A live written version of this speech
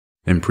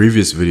In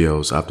previous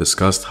videos, I've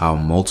discussed how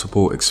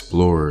multiple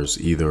explorers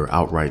either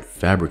outright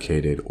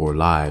fabricated or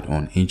lied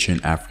on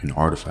ancient African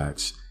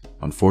artifacts.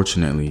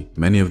 Unfortunately,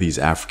 many of these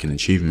African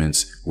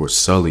achievements were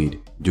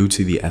sullied due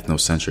to the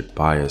ethnocentric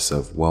bias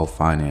of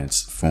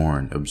well-financed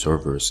foreign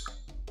observers.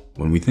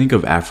 When we think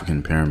of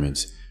African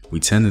pyramids, we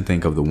tend to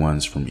think of the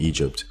ones from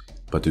Egypt,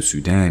 but the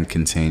Sudan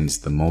contains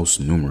the most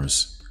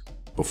numerous.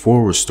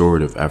 Before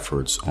restorative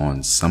efforts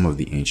on some of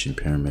the ancient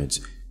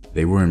pyramids,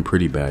 they were in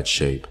pretty bad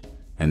shape,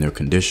 and their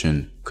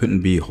condition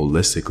couldn't be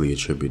holistically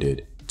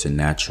attributed to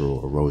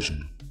natural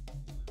erosion.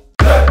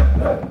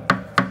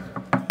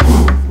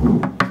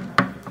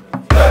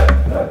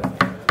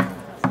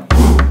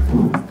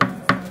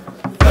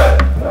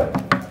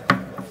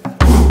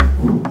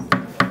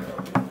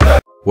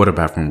 What up,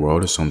 African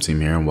world? It's Home Team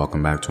here, and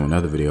welcome back to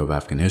another video of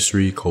African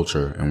history,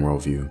 culture, and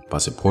worldview. By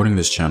supporting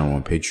this channel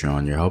on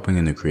Patreon, you're helping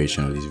in the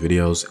creation of these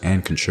videos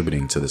and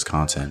contributing to this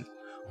content.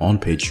 On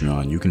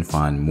Patreon, you can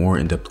find more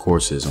in-depth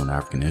courses on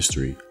African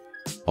history.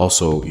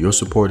 Also, your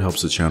support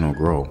helps the channel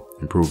grow,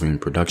 improving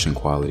production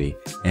quality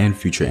and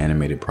future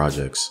animated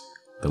projects.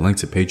 The link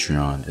to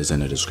Patreon is in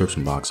the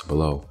description box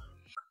below.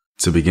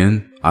 To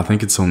begin, I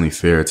think it's only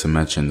fair to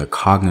mention the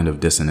cognitive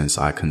dissonance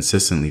I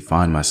consistently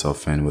find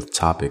myself in with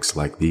topics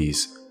like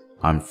these.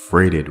 I'm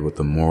freighted with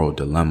the moral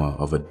dilemma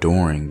of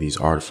adoring these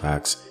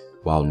artifacts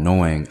while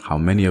knowing how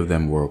many of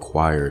them were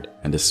acquired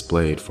and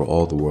displayed for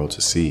all the world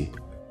to see.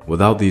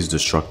 Without these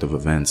destructive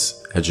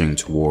events edging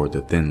toward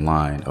the thin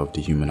line of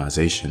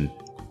dehumanization,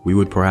 we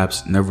would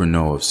perhaps never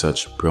know of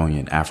such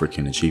brilliant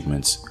African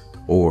achievements,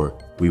 or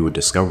we would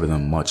discover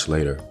them much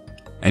later.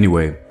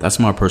 Anyway, that's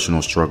my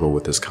personal struggle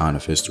with this kind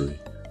of history.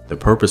 The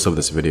purpose of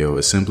this video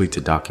is simply to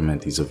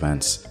document these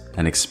events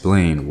and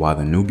explain why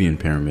the Nubian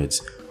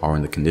pyramids are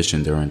in the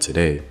condition they're in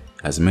today,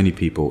 as many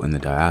people in the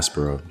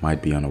diaspora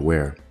might be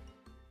unaware.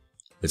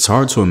 It's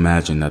hard to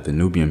imagine that the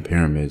Nubian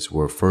pyramids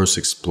were first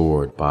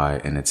explored by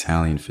an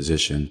Italian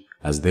physician,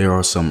 as there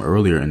are some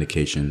earlier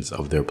indications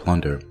of their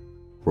plunder.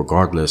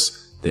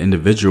 Regardless, the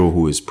individual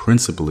who is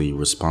principally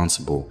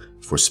responsible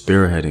for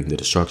spearheading the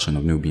destruction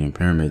of Nubian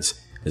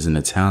pyramids is an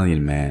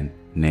Italian man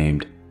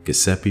named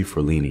Giuseppe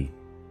Ferlini.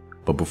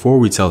 But before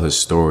we tell his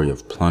story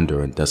of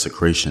plunder and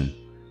desecration,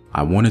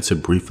 I wanted to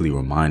briefly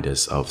remind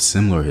us of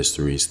similar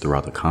histories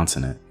throughout the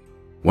continent.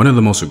 One of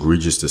the most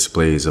egregious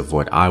displays of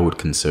what I would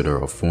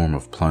consider a form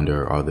of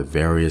plunder are the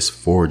various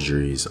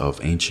forgeries of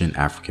ancient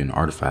African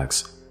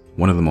artifacts,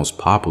 one of the most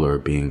popular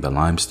being the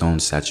limestone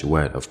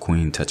statuette of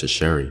Queen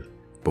Tetisheri.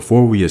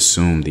 Before we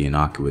assume the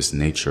innocuous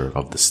nature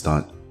of the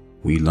stunt,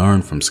 we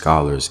learn from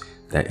scholars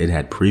that it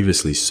had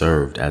previously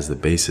served as the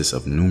basis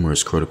of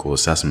numerous critical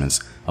assessments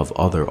of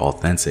other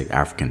authentic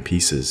African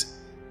pieces.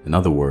 In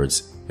other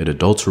words, it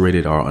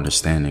adulterated our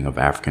understanding of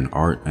African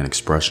art and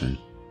expression.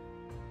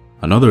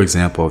 Another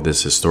example of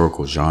this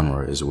historical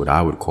genre is what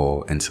I would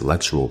call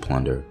intellectual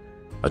plunder,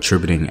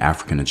 attributing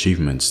African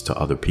achievements to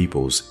other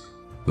peoples,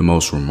 the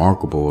most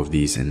remarkable of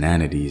these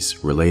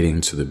inanities relating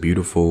to the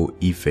beautiful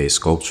Ife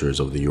sculptures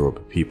of the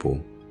Yoruba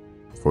people.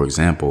 For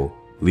example,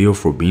 Leo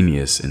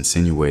Frobenius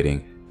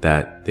insinuating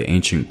that the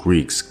ancient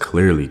Greeks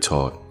clearly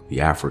taught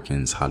the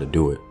Africans how to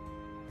do it.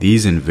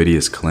 These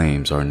invidious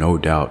claims are no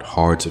doubt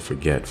hard to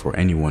forget for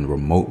anyone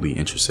remotely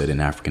interested in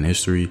African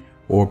history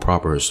or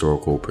proper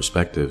historical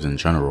perspectives in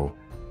general.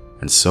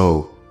 And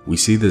so, we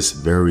see this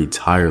very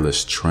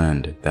tireless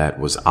trend that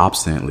was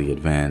obstinately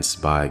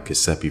advanced by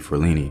Giuseppe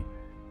Ferlini.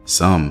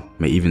 Some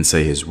may even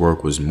say his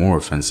work was more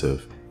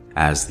offensive,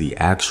 as the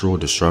actual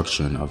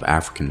destruction of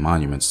African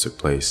monuments took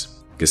place.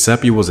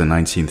 Giuseppe was a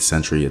 19th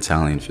century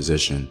Italian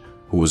physician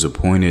who was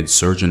appointed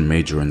Surgeon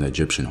Major in the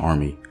Egyptian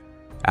army.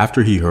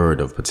 After he heard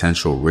of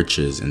potential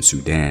riches in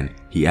Sudan,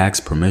 he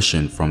asked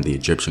permission from the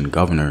Egyptian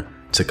governor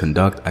to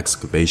conduct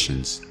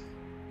excavations.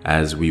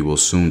 As we will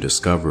soon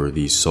discover,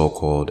 these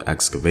so-called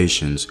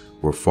excavations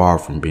were far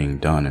from being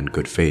done in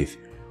good faith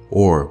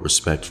or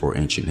respect for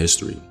ancient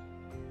history.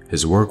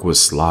 His work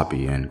was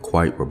sloppy and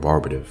quite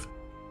rebarbative.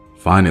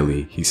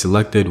 Finally, he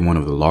selected one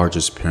of the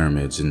largest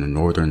pyramids in the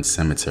northern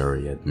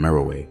cemetery at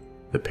Merowe.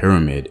 The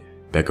pyramid,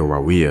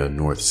 Bekkarawiya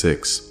North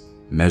 6,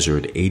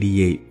 measured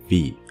 88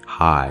 feet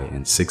high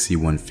and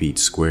 61 feet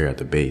square at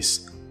the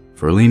base.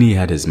 Ferlini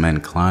had his men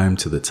climb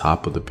to the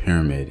top of the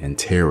pyramid and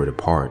tear it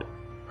apart,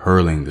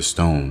 hurling the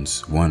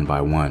stones one by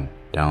one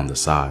down the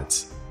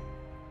sides.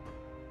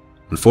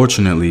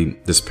 Unfortunately,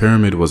 this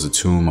pyramid was a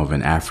tomb of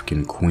an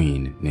African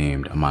queen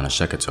named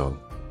Amanashekheto.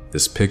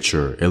 This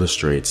picture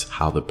illustrates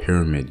how the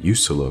pyramid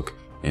used to look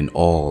in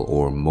all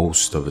or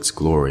most of its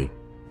glory,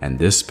 and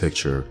this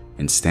picture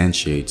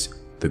instantiates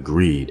the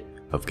greed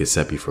of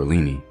Giuseppe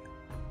Ferlini.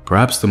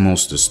 Perhaps the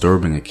most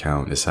disturbing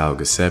account is how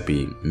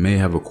Giuseppe may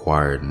have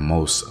acquired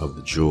most of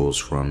the jewels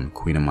from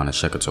Queen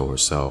Amanashekheto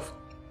herself.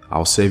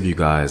 I'll save you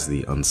guys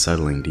the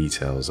unsettling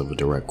details of a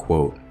direct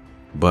quote,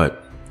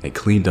 but a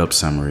cleaned up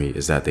summary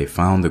is that they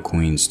found the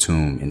queen's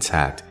tomb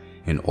intact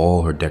in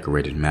all her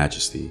decorated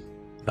majesty.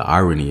 The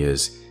irony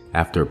is,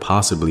 after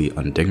possibly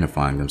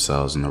undignifying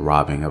themselves in the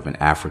robbing of an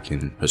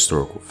African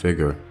historical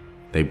figure,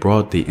 they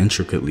brought the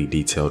intricately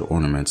detailed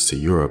ornaments to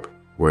Europe,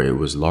 where it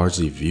was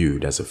largely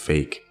viewed as a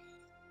fake.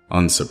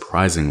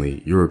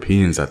 Unsurprisingly,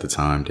 Europeans at the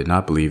time did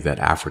not believe that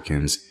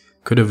Africans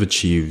could have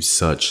achieved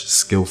such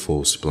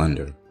skillful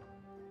splendor.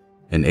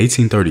 In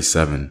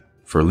 1837,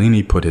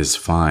 Ferlini put his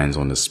finds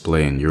on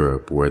display in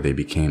Europe, where they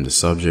became the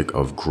subject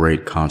of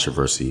great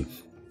controversy.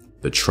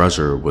 The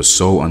treasure was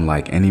so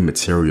unlike any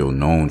material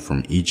known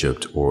from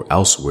Egypt or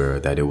elsewhere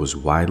that it was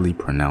widely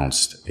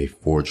pronounced a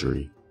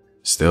forgery.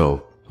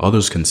 Still,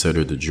 others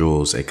considered the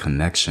jewels a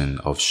collection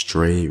of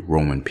stray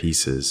Roman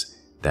pieces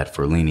that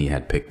Ferlini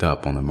had picked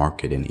up on the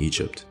market in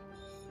Egypt.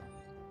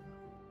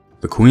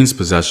 The Queen's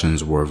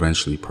possessions were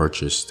eventually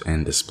purchased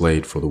and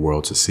displayed for the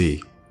world to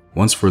see.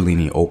 Once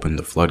Ferlini opened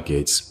the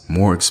floodgates,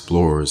 more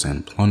explorers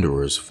and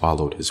plunderers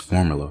followed his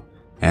formula,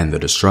 and the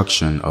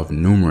destruction of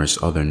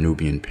numerous other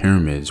Nubian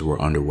pyramids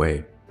were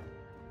underway.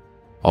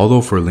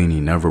 Although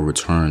Ferlini never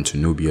returned to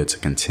Nubia to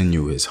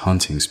continue his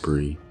hunting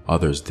spree,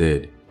 others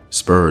did.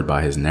 Spurred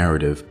by his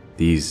narrative,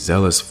 these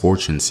zealous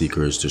fortune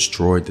seekers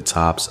destroyed the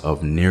tops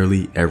of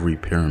nearly every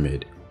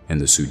pyramid in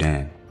the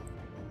Sudan.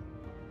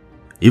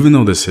 Even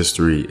though this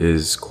history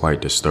is quite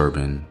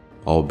disturbing,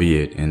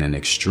 albeit in an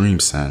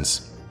extreme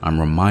sense, I'm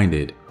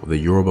reminded of the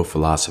Yoruba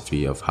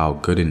philosophy of how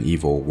good and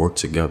evil work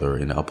together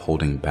in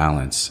upholding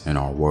balance in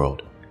our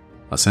world.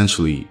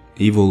 Essentially,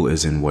 evil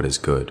is in what is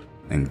good,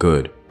 and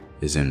good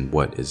is in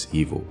what is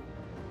evil.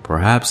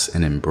 Perhaps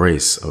an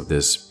embrace of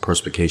this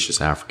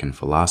perspicacious African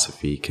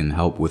philosophy can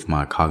help with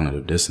my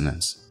cognitive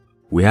dissonance.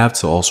 We have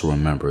to also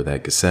remember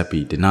that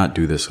Giuseppe did not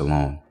do this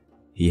alone.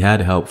 He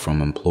had help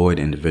from employed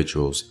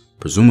individuals,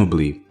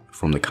 presumably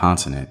from the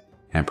continent,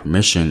 and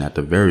permission at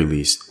the very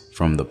least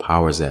from the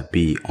powers that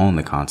be on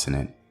the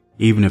continent,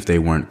 even if they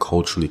weren't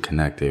culturally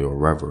connected or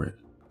reverent.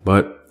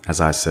 But,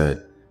 as I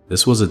said,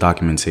 this was a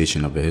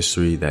documentation of a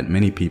history that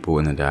many people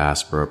in the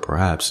diaspora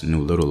perhaps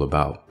knew little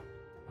about.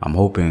 I'm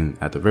hoping,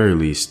 at the very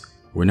least,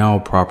 we're now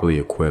properly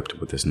equipped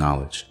with this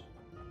knowledge.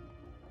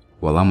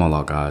 Well, I'm all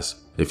out, guys.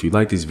 If you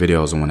like these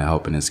videos and want to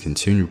help in its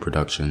continued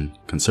production,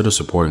 consider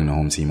supporting the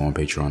home team on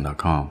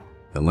patreon.com.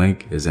 The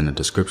link is in the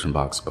description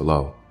box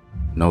below.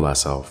 Know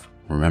thyself.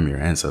 Remember your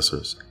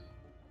ancestors.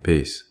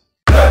 Peace.